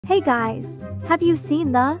Hey guys, have you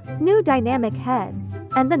seen the new dynamic heads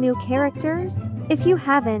and the new characters? If you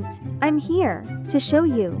haven't, I'm here to show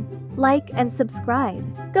you. Like and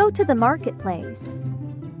subscribe. Go to the marketplace.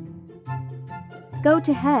 Go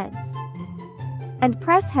to heads. And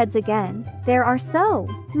press heads again. There are so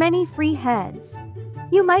many free heads.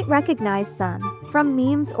 You might recognize some from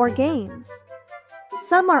memes or games.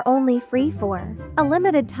 Some are only free for a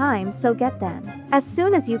limited time, so get them as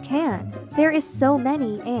soon as you can. There is so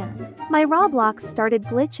many and my Roblox started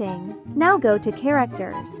glitching. Now go to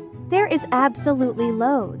characters. There is absolutely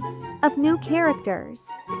loads of new characters.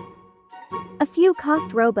 A few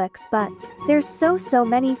cost Robux, but there's so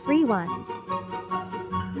many free ones.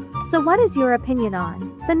 So what is your opinion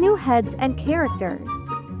on the new heads and characters?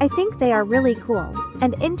 I think they are really cool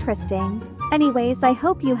and interesting. Anyways, I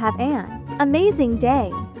hope you have an amazing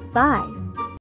day. Bye.